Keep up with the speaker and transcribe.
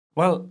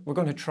Well, we're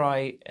going to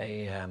try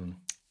a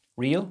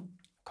reel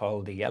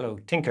called The Yellow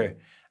Tinker.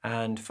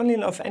 And funnily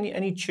enough,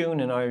 any tune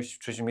in Irish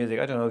traditional music,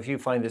 I don't know if you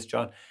find this,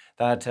 John,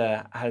 that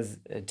has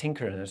a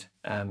tinker in it,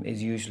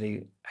 is usually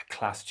a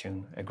class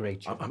tune, a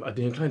great tune. I'd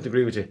be inclined to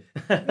agree with you.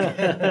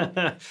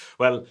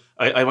 Well,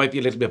 I might be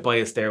a little bit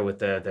biased there with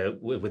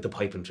the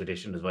piping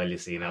tradition as well, you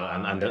see,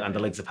 and the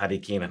likes of Paddy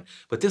Keenan.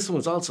 But this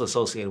one's also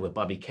associated with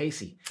Bobby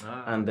Casey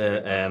and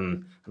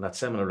that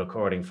seminal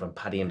recording from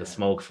Paddy and the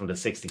Smoke from the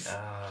 60s.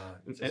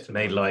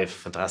 Made live,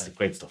 fantastic,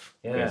 great stuff.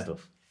 Yeah. Great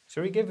stuff.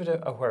 Shall we give it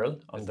a whirl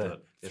on the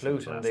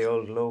flute and the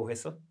old low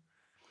whistle?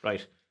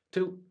 Right,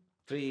 2,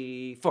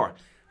 3, 4.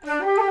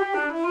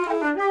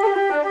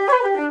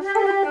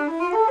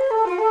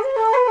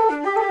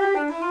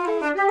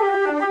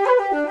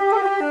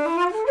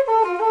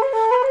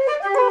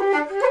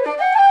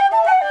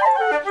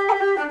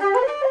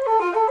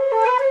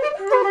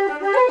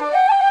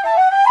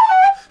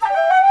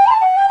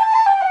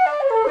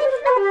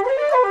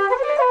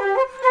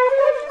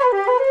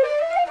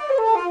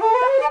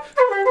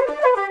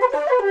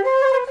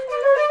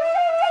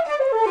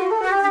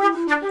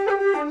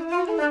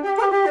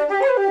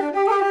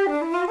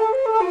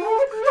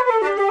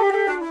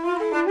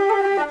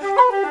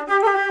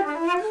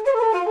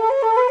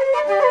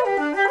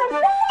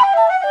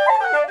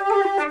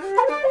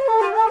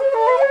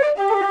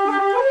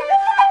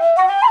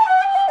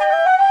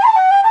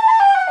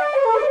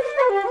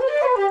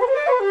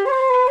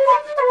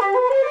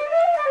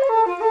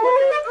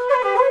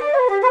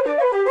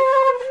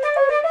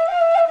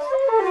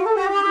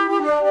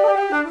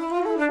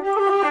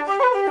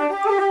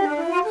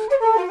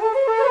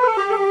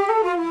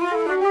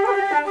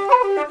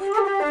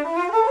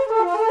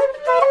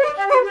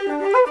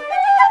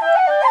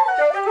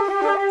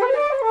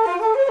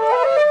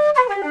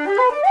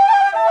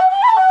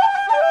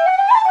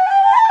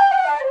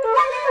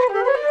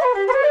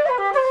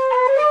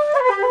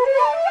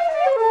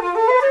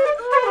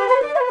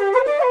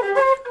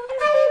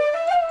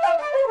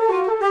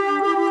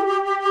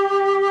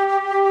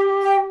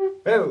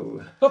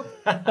 Oh!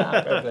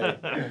 Fair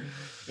play.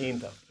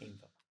 Ian,